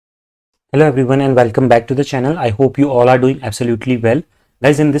Hello everyone and welcome back to the channel. I hope you all are doing absolutely well.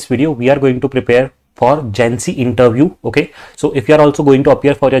 Guys, in this video we are going to prepare for GenC interview. Okay, so if you are also going to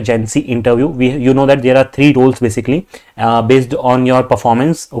appear for your GenC interview, you know that there are three roles basically based on your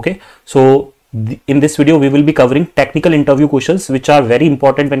performance. Okay, so in this video we will be covering technical interview questions which are very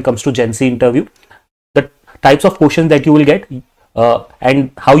important when it comes to GenC interview. The types of questions that you will get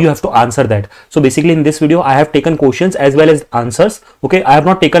and how you have to answer that. So basically in this video I have taken questions as well as answers. Okay, I have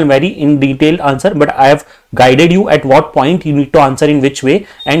not taken very in detailed answer, but I have guided you at what point you need to answer in which way,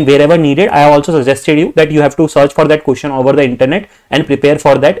 and wherever needed I have also suggested you that you have to search for that question over the internet and prepare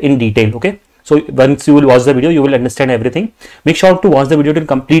for that in detail. Okay, so once you will watch the video you will understand everything. Make sure to watch the video till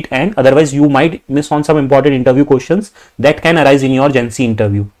complete end, otherwise you might miss on some important interview questions that can arise in your GenC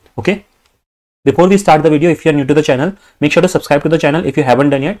interview. Okay, before we start the video, if you are new to the channel, make sure to subscribe to the channel if you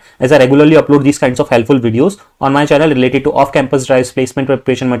haven't done yet, as I regularly upload these kinds of helpful videos on my channel related to off-campus drives, placement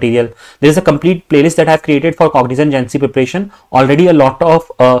preparation material. There is a complete playlist that I have created for Cognizant GenC preparation. Already a lot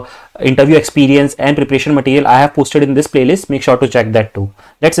of interview experience and preparation material I have posted in this playlist. Make sure to check that too.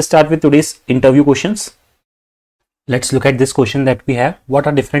 Let's start with today's interview questions. Let's look at this question that we have. What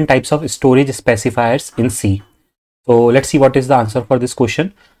are different types of storage specifiers in C? So let's see what is the answer for this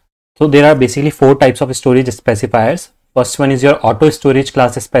question. So there are basically four types of storage specifiers. First one is your auto storage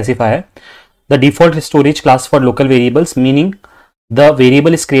class specifier. The default storage class for local variables, meaning the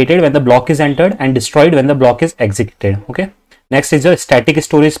variable is created when the block is entered and destroyed when the block is executed. Okay. Next is your static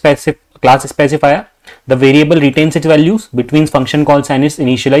storage class specifier. The variable retains its values between function calls and is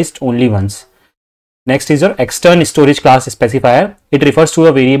initialized only once. Next is your external storage class specifier. It refers to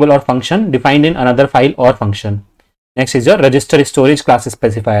a variable or function defined in another file or function. Next is your register storage class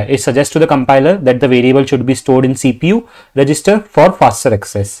specifier. It suggests to the compiler that the variable should be stored in CPU register for faster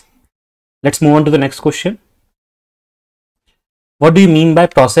access. Let's move on to the next question. What do you mean by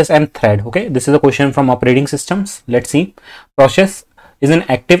process and thread? Okay, this is a question from operating systems. Let's see. Process is an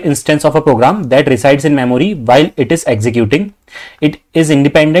active instance of a program that resides in memory while it is executing. It is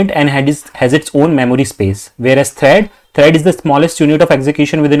independent and has its own memory space. Whereas thread is the smallest unit of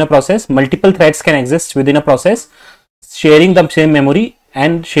execution within a process. Multiple threads can exist within a process, sharing the same memory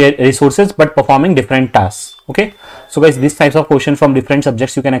and share resources but performing different tasks. Okay, so guys, these types of questions from different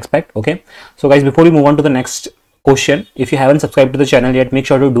subjects you can expect. Okay, so guys, before we move on to the next question, if you haven't subscribed to the channel yet, make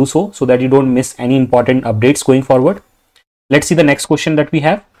sure to do so that you don't miss any important updates going forward. Let's see the next question that we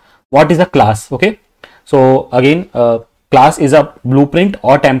have. What is a class? Okay, so again, class is a blueprint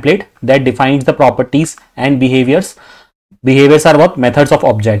or template that defines the properties and behaviors. Behaviors are what? Methods of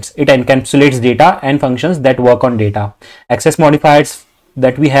objects. It encapsulates data and functions that work on data. Access modifiers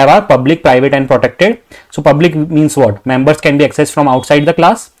that we have are public, private and protected. So public means what? Members can be accessed from outside the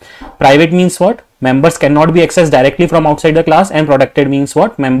class. Private means what? Members cannot be accessed directly from outside the class. And protected means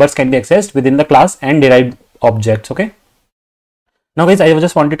what? Members can be accessed within the class and derived objects. Okay. Now guys, I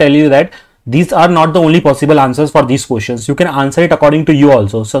just want to tell you that these are not the only possible answers for these questions. You can answer it according to you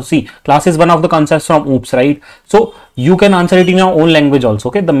also. So see, class is one of the concepts from OOPS, right? So you can answer it in your own language also.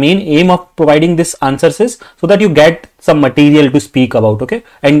 Okay, the main aim of providing this answers is so that you get some material to speak about. Okay,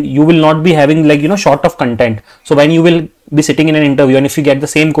 and you will not be having like short of content. So when you will be sitting in an interview and if you get the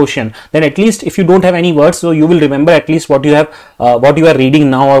same question, then at least if you don't have any words, so you will remember at least what you have, what you are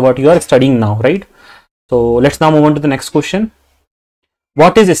reading now or what you are studying now, right? So let's now move on to the next question.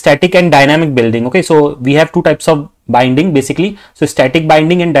 What is static and dynamic building? Okay, so we have two types of binding basically. So static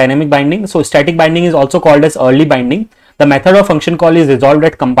binding and dynamic binding. So static binding is also called as early binding. The method of function call is resolved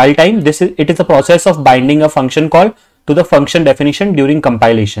at compile time. It is a process of binding a function call to the function definition during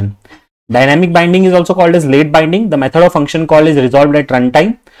compilation. Dynamic binding is also called as late binding. The method of function call is resolved at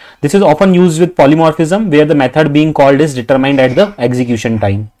runtime. This is often used with polymorphism where the method being called is determined at the execution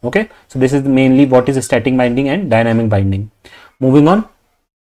time. Okay, so this is mainly what is static binding and dynamic binding. Moving on.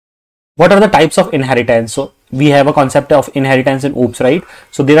 What are the types of inheritance? So we have a concept of inheritance in OOPS, right?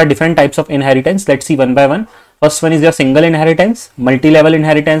 So there are different types of inheritance. Let's see one by one. First one is your single inheritance, multi-level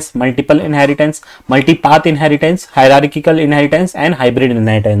inheritance, multiple inheritance, multi-path inheritance, hierarchical inheritance and hybrid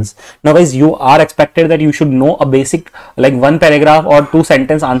inheritance. Now guys, you are expected that you should know a basic like one paragraph or two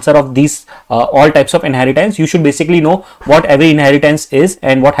sentence answer of these all types of inheritance. You should basically know what every inheritance is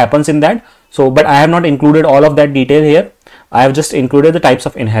and what happens in that. So but I have not included all of that detail here. I have just included the types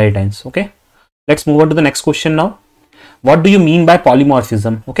of inheritance. Okay, let's move on to the next question now. What do you mean by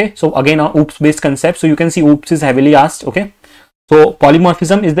polymorphism? Okay, so again, a OOPS based concept. So you can see OOPS is heavily asked. Okay, so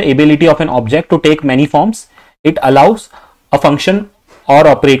polymorphism is the ability of an object to take many forms. It allows a function or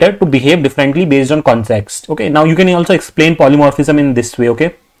operator to behave differently based on context. Okay, now you can also explain polymorphism in this way.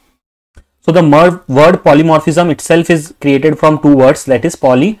 Okay, so the word polymorphism itself is created from two words, that is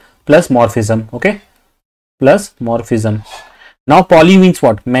poly plus morphism. Okay, plus morphism. Now poly means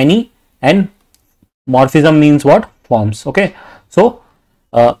what? Many, and morphism means what? Forms. Okay, so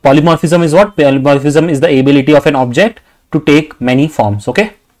polymorphism is what? Polymorphism is the ability of an object to take many forms.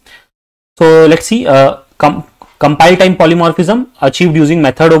 Okay, so let's see. Compile time polymorphism achieved using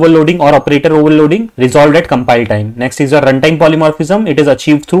method overloading or operator overloading, resolved at compile time. Next is your runtime polymorphism. It is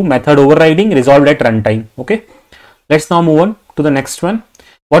achieved through method overriding, resolved at runtime. Okay, let's now move on to the next one.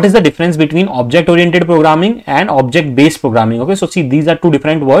 What is the difference between object oriented programming and object based programming? Okay, so see, these are two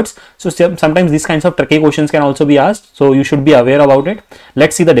different words. So sometimes these kinds of tricky questions can also be asked, so you should be aware about it.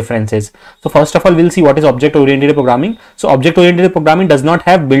 Let's see the differences. So first of all, we'll see what is object oriented programming. So object oriented programming does not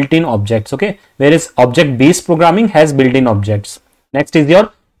have built-in objects, okay, whereas object based programming has built-in objects. Next is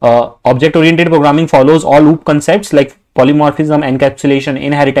your object oriented programming follows all loop concepts like polymorphism, encapsulation,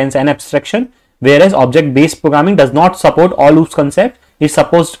 inheritance, and abstraction, whereas object based programming does not support all loops concept. It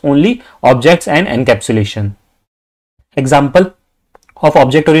supports only objects and encapsulation. Example of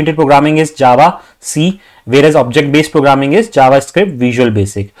object oriented programming is Java, C, whereas object based programming is JavaScript, Visual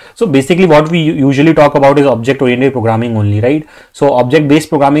Basic. So basically what we usually talk about is object oriented programming only, right? So object based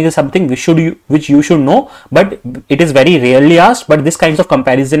programming is something which you should know, but it is very rarely asked, but this kinds of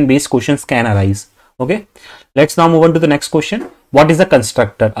comparison based questions can arise. Okay, let's now move on to the next question. What is a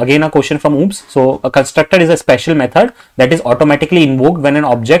constructor? Again, a question from OOPS. So a constructor is a special method that is automatically invoked when an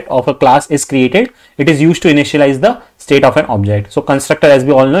object of a class is created. It is used to initialize the state of an object. So constructor, as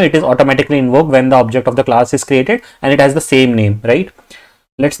we all know, it is automatically invoked when the object of the class is created and it has the same name, right?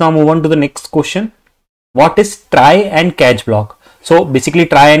 Let's now move on to the next question. What is try and catch block? So basically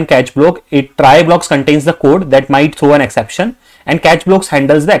try and catch block, try blocks contains the code that might throw an exception, and catch blocks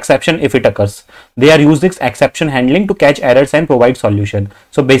handles the exception if it occurs. They are used as exception handling to catch errors and provide solution.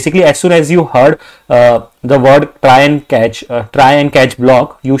 So basically, as soon as you heard the word try and catch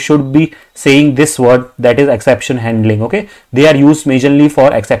block, you should be saying this word, that is exception handling. Okay, they are used majorly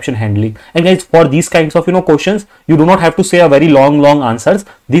for exception handling. And guys, for these kinds of questions, you do not have to say a very long answers.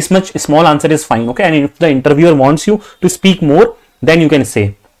 This much small answer is fine. Okay, and if the interviewer wants you to speak more, then you can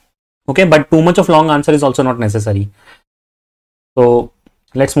say. Okay, but too much of long answer is also not necessary. So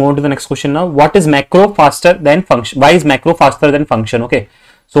let's move on to the next question now. What is macro faster than function? Why is macro faster than function? Okay,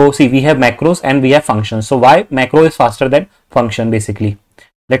 so see, we have macros and we have functions. So why macro is faster than function? Basically,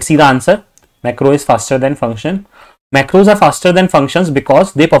 let's see the answer. Macro is faster than function. Macros are faster than functions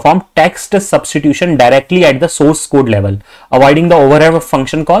because they perform text substitution directly at the source code level, avoiding the overhead of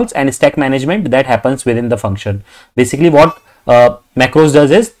function calls and stack management that happens within the function. Basically, what macros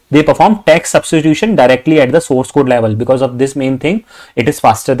does is they perform text substitution directly at the source code level. Because of this main thing, it is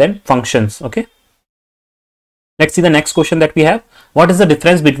faster than functions. Okay, let's see the next question that we have. What is the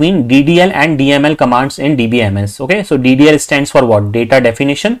difference between DDL and DML commands in DBMS? Okay, so DDL stands for what? Data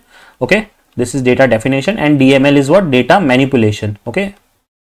definition. Okay, this is data definition, and DML is what? Data manipulation. Okay,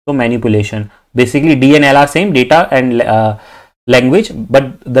 so manipulation. Basically D and L are same, data and language,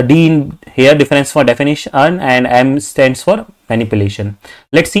 but the D in here difference for definition and M stands for manipulation.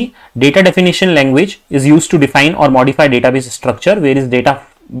 Let's see. Data definition language is used to define or modify database structure, whereas data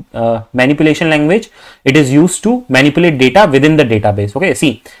manipulation language, it is used to manipulate data within the database. Okay,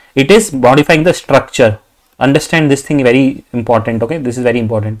 see, it is modifying the structure. Understand this thing, very important. Okay, this is very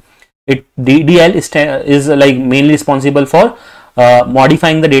important. DDL is like mainly responsible for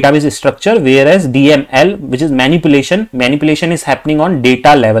modifying the database structure, whereas DML, which is manipulation is happening on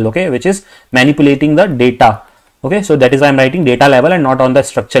data level. Okay, which is manipulating the data. Okay, so that is why I'm writing data level and not on the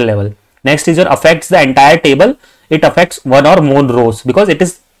structure level. Next is your affects the entire table. It affects one or more rows because it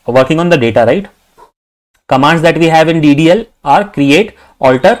is working on the data, right? Commands that we have in DDL are create,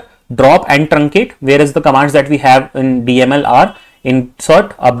 alter, drop, and truncate, whereas the commands that we have in DML are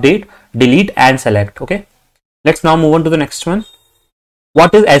insert, update, delete, and select. Okay, let's now move on to the next one.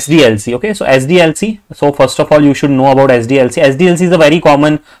 What is SDLC? Okay, so SDLC, so first of all you should know about SDLC. SDLC is a very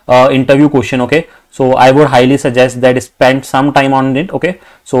common interview question. Okay, so I would highly suggest that spend some time on it. Okay,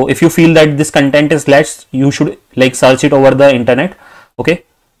 so if you feel that this content is less, you should like search it over the internet. Okay,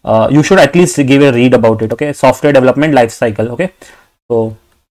 you should at least give a read about it. Okay, software development life cycle. Okay, so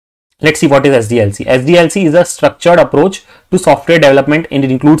let's see what is SDLC. SDLC is a structured approach to software development, and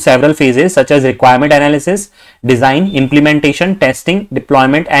it includes several phases such as requirement analysis, design, implementation, testing,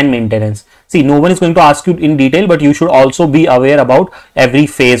 deployment, and maintenance. See, no one is going to ask you in detail, but you should also be aware about every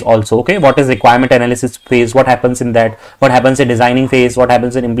phase also. Okay, what is requirement analysis phase? What happens in that? What happens in designing phase? What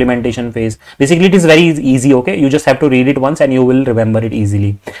happens in implementation phase? Basically, it is very easy. Okay, you just have to read it once and you will remember it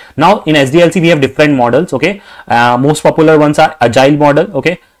easily. Now, in SDLC, we have different models. Okay, most popular ones are agile model.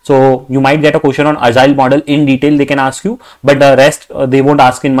 Okay, So you might get a question on agile model in detail, they can ask you, but the rest they won't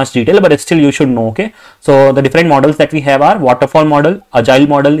ask in much detail, but still you should know. Okay, so the different models that we have are waterfall model, agile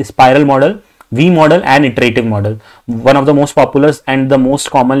model, spiral model, V model, and iterative model. One of the most popular and the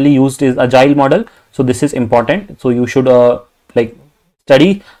most commonly used is agile model. So this is important. So you should like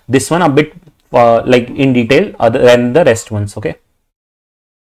study this one a bit like in detail other than the rest ones. Okay,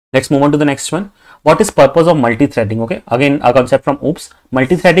 let's move on to the next one. What is purpose of multi-threading? Okay, again a concept from OOPS.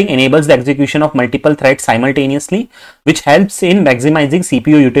 Multi-threading enables the execution of multiple threads simultaneously, which helps in maximizing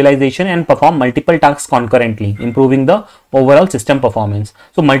CPU utilization and perform multiple tasks concurrently, improving the overall system performance.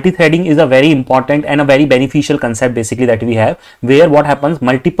 So multi-threading is a very important and a very beneficial concept basically that we have, where what happens,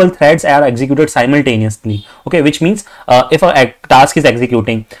 multiple threads are executed simultaneously. Okay, which means if a task is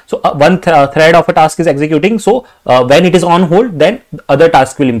executing, so one thread of a task is executing, so when it is on hold, then other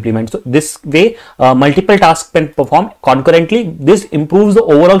task will implement. So this way multiple tasks can perform concurrently. This improves the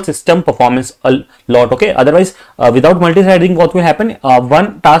overall system performance a lot. Okay, otherwise without multi-threading, what will happen,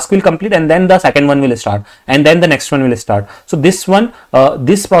 one task will complete and then the second one will start and then the next one will start. So this one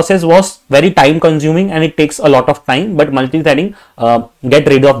this process was very time consuming and it takes a lot of time, but multi-threading get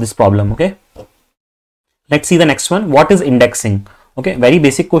rid of this problem. Okay, let's see the next one. What is indexing? Okay, very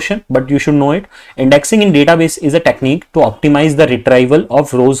basic question, but you should know it. Indexing in database is a technique to optimize the retrieval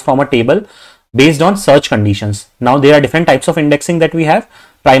of rows from a table based on search conditions. Now there are different types of indexing that we have: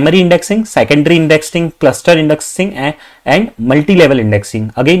 primary indexing, secondary indexing, cluster indexing, and multi-level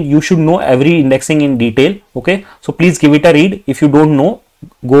indexing. Again, you should know every indexing in detail. Okay, so please give it a read. If you don't know,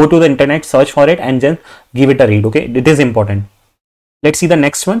 go to the internet, search for it and then give it a read. Okay, it is important. Let's see the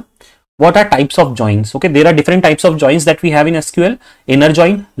next one. What are types of joins? Okay, there are different types of joins that we have in SQL: inner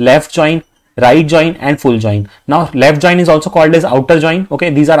join, left join, right join, and full join. Now left join is also called as outer join.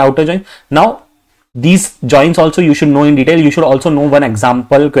 Okay, these are outer joins. Now these joins also you should know in detail. You should also know one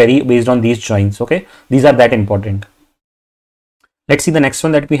example query based on these joins. Okay, these are that important. Let's see the next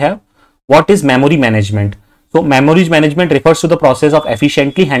one that we have. What is memory management? So memory management refers to the process of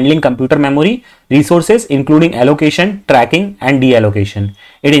efficiently handling computer memory resources, including allocation, tracking, and deallocation.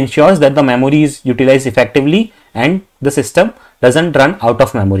 It ensures that the memory is utilized effectively and the system doesn't run out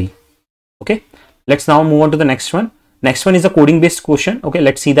of memory. Okay, let's now move on to the next one. Next one is a coding based question. Okay,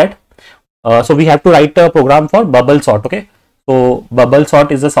 let's see that. So we have to write a program for bubble sort. Okay, so bubble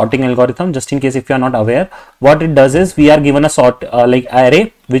sort is a sorting algorithm. Just in case if you are not aware, what it does is we are given a sort like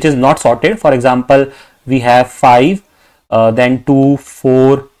array which is not sorted. For example, we have 5, then 2,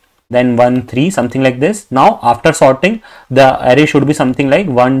 4, then 1, 3, something like this. Now after sorting, the array should be something like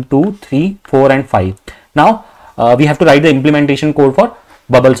 1, 2, 3, 4, and 5. Now we have to write the implementation code for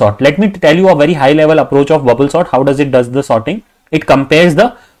bubble sort. Let me tell you a very high level approach of bubble sort. How does it does the sorting? It compares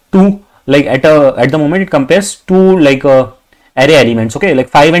the two, like at the moment it compares two like array elements. Okay, like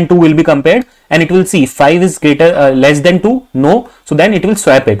 5 and 2 will be compared and it will see if 5 is greater less than 2, no, so then it will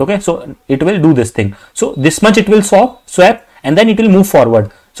swap it. Okay, so it will do this thing. So this much it will swap and then it will move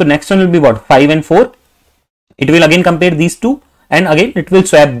forward. So next one will be what, 5 and 4. It will again compare these two and again it will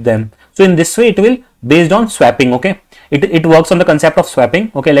swap them. So in this way it will based on swapping. Okay, it works on the concept of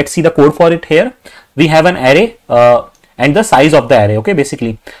swapping. Okay, let's see the code for it here. We have an array and the size of the array. Okay,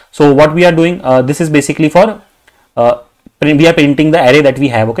 basically, so what we are doing, this is basically for we are printing the array that we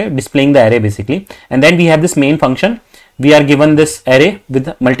have. Okay, displaying the array basically, and then we have this main function. We are given this array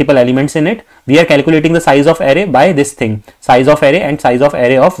with multiple elements in it. We are calculating the size of array by this thing, size of array and size of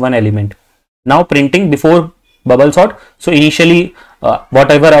array of one element. Now printing before bubble sort. So initially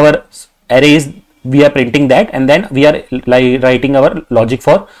whatever our array is, we are printing that, and then we are writing our logic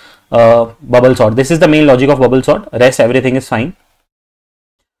for bubble sort. This is the main logic of bubble sort. Rest everything is fine.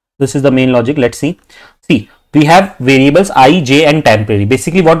 This is the main logic. Let's see. We have variables I, j, and temporary.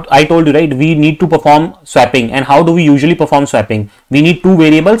 Basically what I told you, right? We need to perform swapping. And how do we usually perform swapping? We need two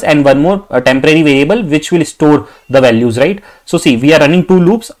variables and one more temporary variable which will store the values, right? So see, we are running two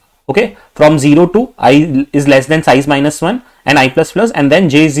loops. Okay, from 0 to I is less than size minus 1 and I plus plus, and then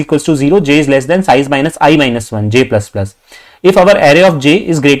j is equals to 0, j is less than size minus I minus 1, j plus plus. If our array of j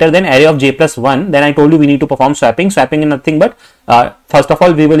is greater than array of j plus 1, then I told you we need to perform swapping. Swapping is nothing but first of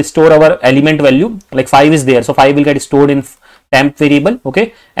all we will store our element value, like 5 is there, so 5 will get stored in temp variable.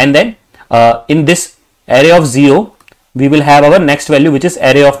 Okay, and then in this array of 0 we will have our next value which is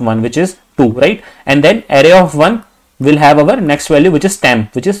array of 1, which is 2, right? And then array of 1 will have our next value which is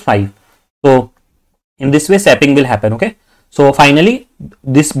temp, which is 5. So in this way swapping will happen. Okay, so finally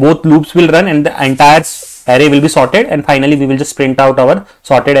this both loops will run and the entire array will be sorted, and finally we will just print out our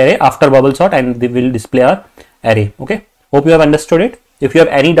sorted array after bubble sort and we will display our array. Okay, hope you have understood it. If you have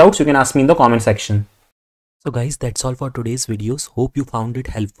any doubts, you can ask me in the comment section. So guys, that's all for today's videos. Hope you found it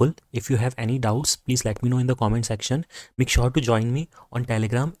helpful. If you have any doubts, please let me know in the comment section. Make sure to join me on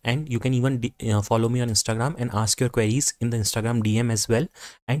Telegram, and you can even follow me on Instagram and ask your queries in the Instagram DM as well.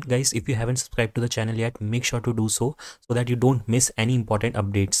 And guys, if you haven't subscribed to the channel yet, make sure to do so that you don't miss any important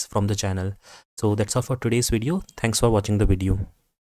updates from the channel. So that's all for today's video. Thanks for watching the video.